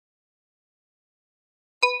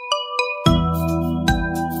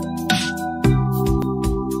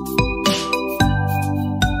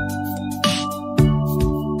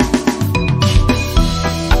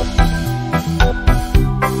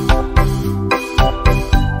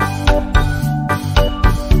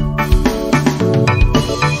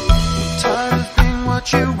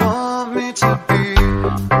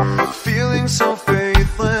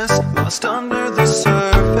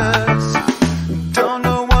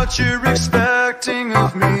what you're expecting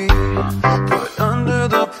of me, put under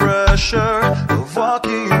the pressure of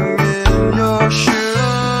walking in your shoes.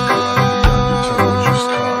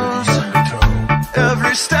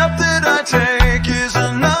 Every step that I take is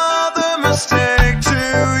another mistake to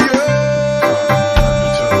you.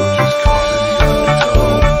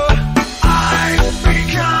 I've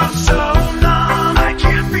become so numb, I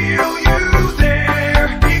can't feel you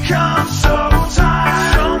there. Become so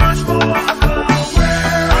tired, so much more aware.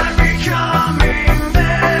 I'm becoming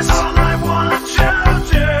this. All I want to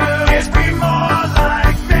do is be more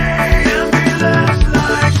like me and be less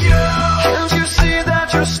like you. Can't you see that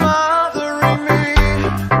you're smothering me,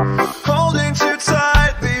 holding too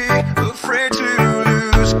tightly, afraid to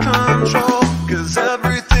lose control? 'Cause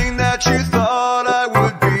everything that you thought I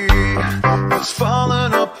would be is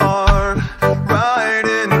falling apart right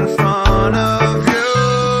in front of you.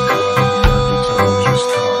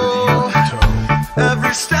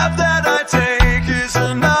 Every step that I take is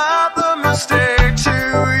another mistake to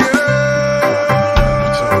you.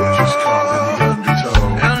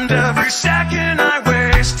 And every second I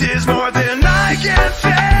waste is more than I can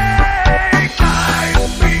take.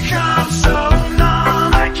 I've become so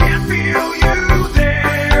numb, I can't feel you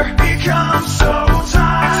there. Become so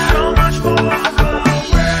tired, so much more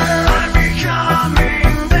aware. I'm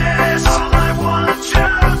becoming this. All I want to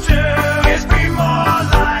do is be more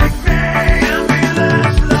like me and be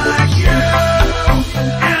less like you.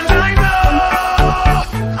 And I know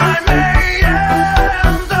I may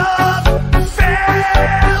end up failing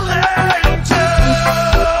too,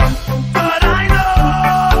 but I know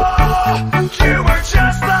you were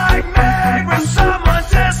just like me when someone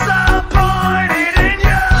disappointed in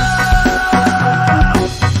you.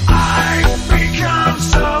 I've become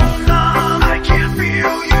so numb, I can't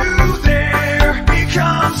feel you there.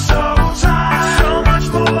 Become so tired, so much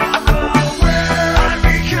more aware. I'm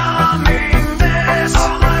becoming this.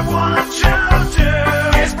 All I want to do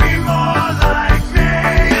is be more like me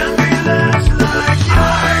and be less like you.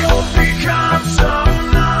 I've become so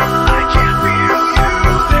numb, I can't feel you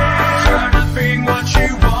there. Trying to be what you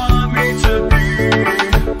want me to be.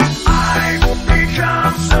 I've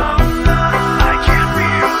become so numb, I can't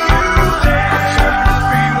feel you there. Trying to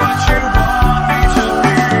be what you want me to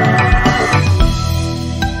be.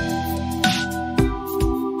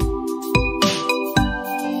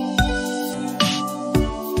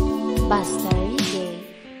 Basta Reggae,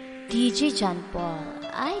 DJ John Paul,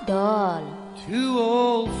 Idol. Two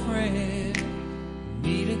old friends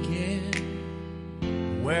meet again,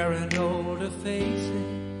 wearing older faces,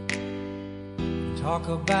 talk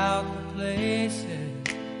about the places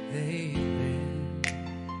they've been.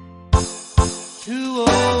 Two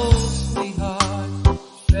old sweethearts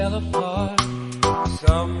fell apart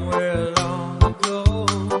somewhere long ago.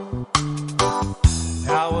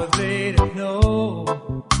 How were they to know?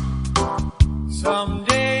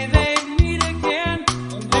 Someday they meet again.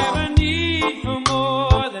 We'll never need for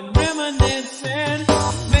more than reminiscing.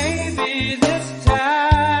 Maybe this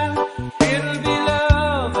time it'll be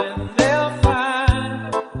love and they'll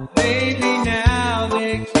find. Maybe now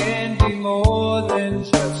they can be more than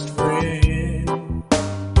just friends.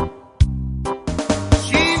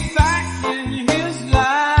 She's back in his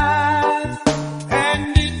life and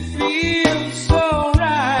it feels so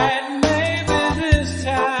right. Maybe this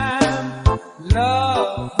time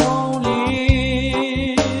love won't end.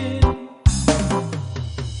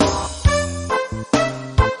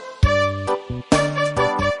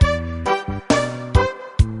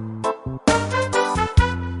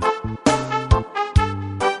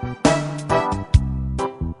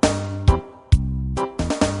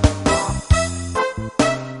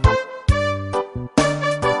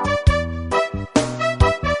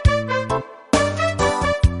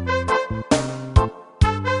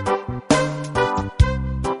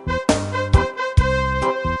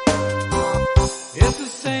 It's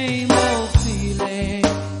the same old feeling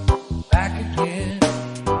back again.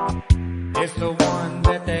 It's the one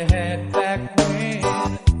that they had back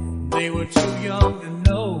when they were too young to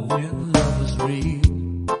know when love was real.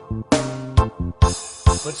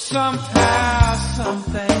 But somehow some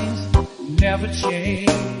things never change,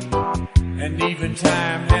 and even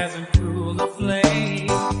time hasn't cooled the flame.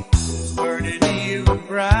 It's burning even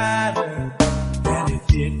brighter than it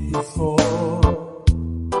did before.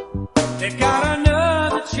 They got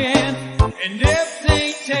another chance, and if they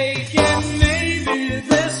take it, maybe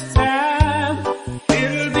this time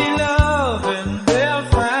it'll be love and they'll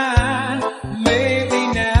find. Maybe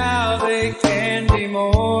now they can be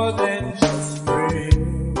more than just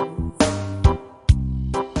friends.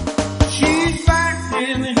 She's back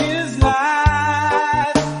in his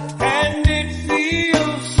life, and it feels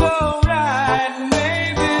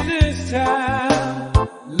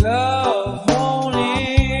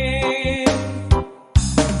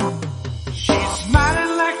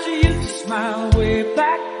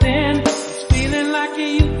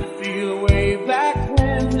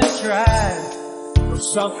tried, but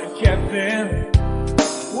something kept them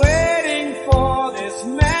waiting for this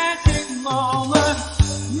magic moment.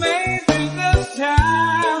 Maybe this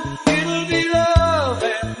time it'll be love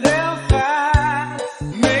and they'll find.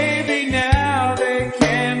 Maybe now they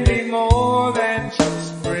can be more than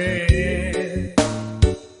just friends.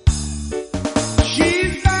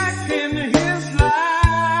 She's back in his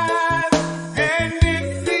life and it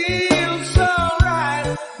feels so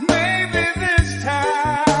right. Maybe this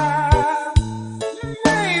time,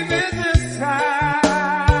 maybe this time,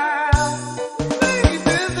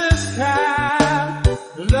 maybe this time,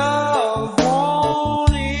 love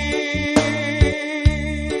won't end.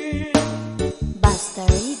 Basta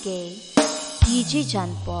Reggae, DJ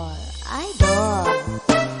John Paul, Idol.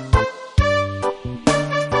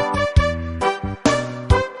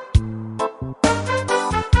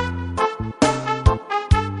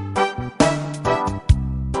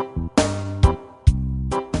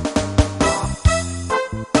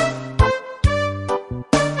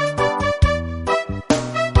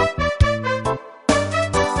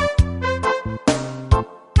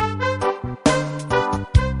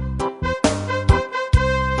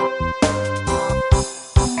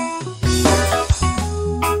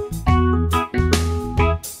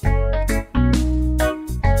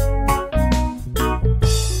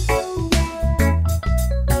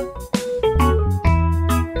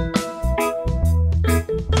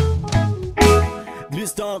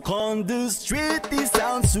 This talk on the street, this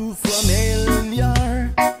sounds so familiar.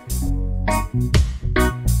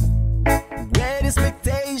 Great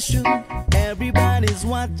expectation, everybody's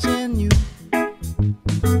watching you.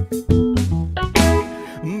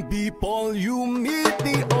 People you meet,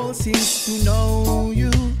 they all seem to know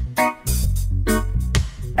you.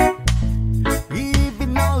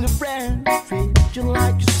 Even all your friends treat you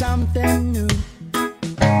like you're something new.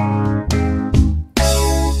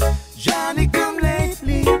 Johnny come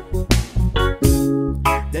lately,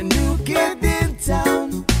 the new kid in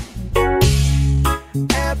town.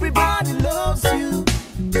 Everybody loves you,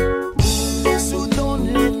 so don't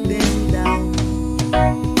let them down.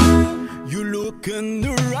 You look in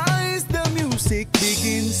their eyes, the music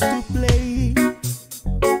begins to play.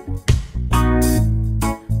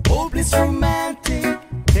 Hopeless romantic,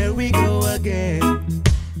 here we go again.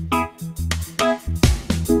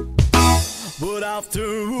 But after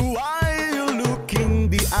a while, you're looking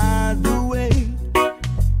the other way.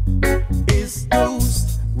 It's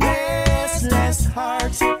those restless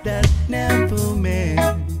hearts that never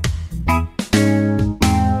met.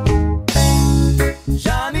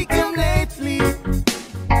 Johnny come lately,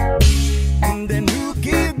 and the new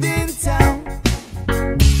kid in town.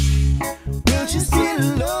 Will she still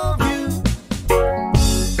love you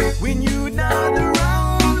when you're not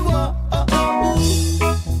around? Whoa, oh, oh.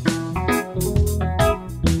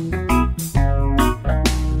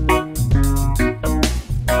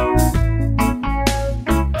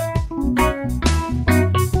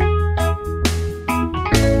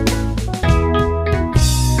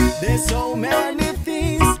 There's so many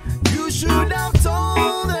things you should have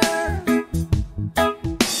told her,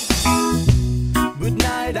 but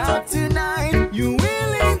night after night you're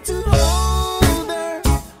willing to hold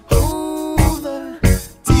her,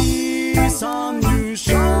 tears on your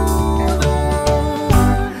shoulder.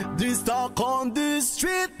 This talk on the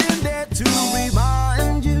street is there to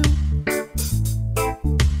remind you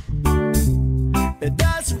that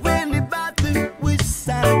that's really bad to which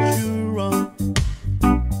side you're on.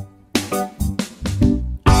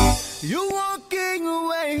 You're walking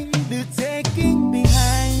away, they're taking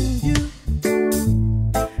behind you.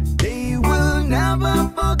 They will never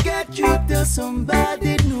forget you till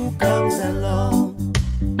somebody new comes along.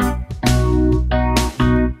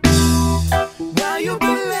 Where you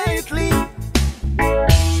been lately?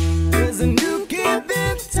 There's a new kid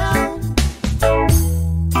in town.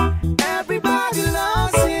 Everybody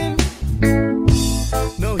loves him.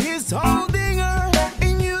 No, he's holding her,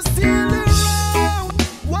 and you still around.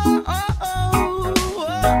 Whoa, oh, oh,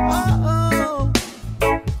 oh,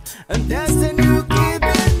 oh. And there's a new kid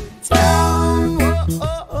in town. Whoa,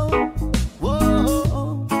 oh, oh,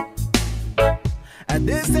 whoa. And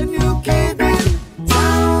there's a new kid in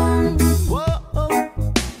town. Whoa,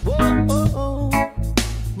 whoa,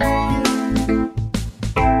 yeah.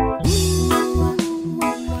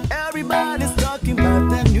 Everybody's talking about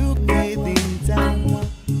the new kid in town.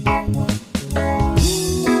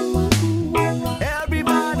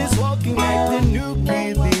 Everybody's walking like the new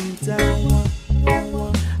kid in town.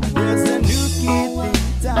 And there's a new kid in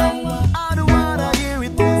town. I don't wanna hear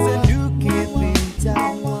it. There's a new kid in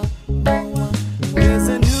town. There's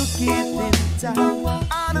a new kid in town.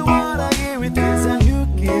 I don't wanna hear it. There's a new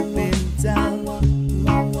kid in town.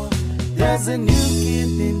 there's a new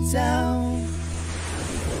kid in town.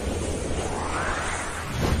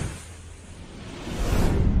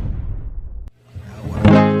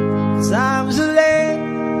 Times are late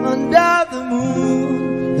under the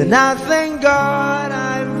moon, then I thank God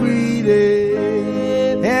I'm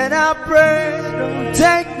breathing, and I pray don't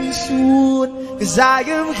take me soon, 'cause I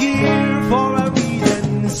am here for a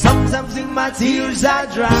reason. Sometimes in my tears I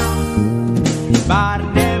drown, but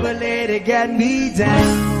I never let it get me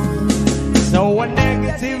down. So when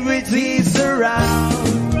negativity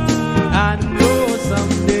surrounds, I know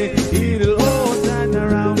someday it'll all turn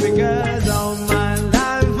around, because all my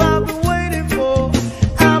life I've been waiting for,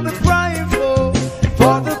 I've been crying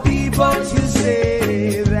for the people to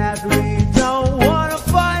say that we don't wanna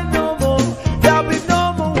fight no more, there'll be no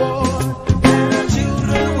more war, and our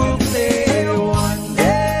children will play one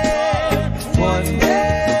day, one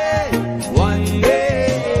day, one day,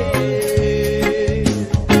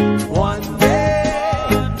 one day,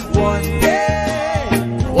 one day,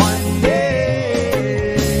 one day.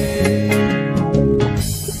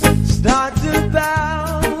 Start to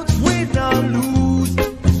bounce, we not lose,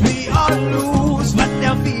 we all lose, but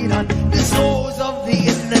their feet on the souls of the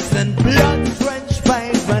innocent, blood-drenched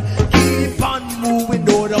pavement. Keep on moving,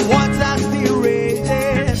 though the water still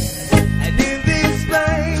raging. And in this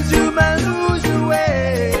place, you may lose your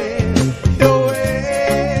way, your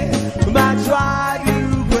way. You might try to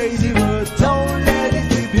crazy, but don't let it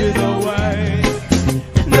slip you away.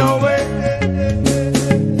 No way.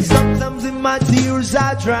 Sometimes in my tears I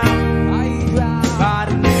drown, but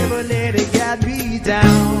I never let it get me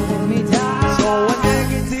down. So when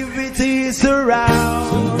negativity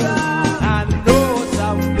surrounds, I know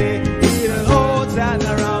someday it'll all turn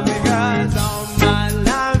around, because all my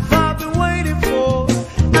life I've been waiting for,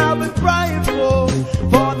 I've been crying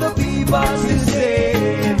for the people to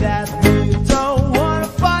say that we don't wanna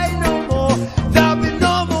fight no more, there'll be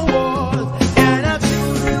no more wars, and our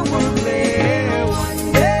children will play one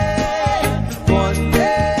day, one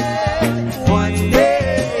day, one day,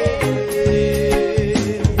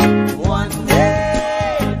 one day,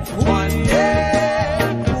 one day,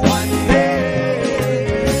 one day.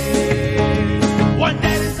 One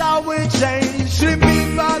day is how we change, should be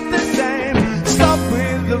about the same. Stop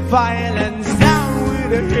with the violence, down with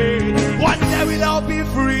the hate. One day we'll all be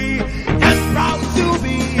free and proud to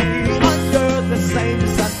be under the same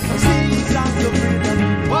sun. Seasons of freedom.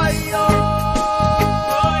 Why yo?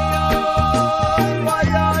 Why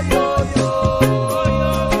yo yo yo?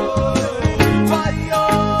 Why yo?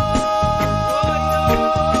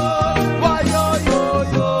 Why yo yo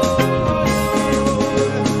yo?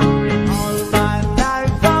 All my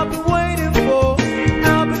life I've been waiting for,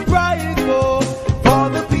 I've been crying for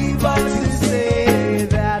the people to say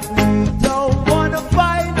that we don't wanna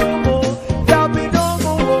fight no more, there'll be no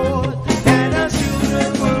more wars, and our children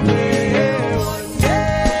will live one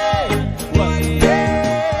day, one day,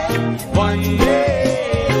 one day,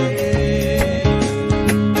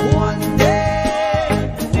 one day,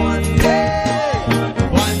 one day,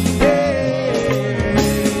 one day.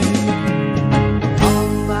 All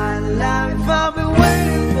my life I've been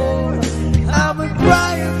waiting for, I've been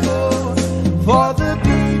crying for the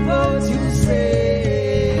people to say.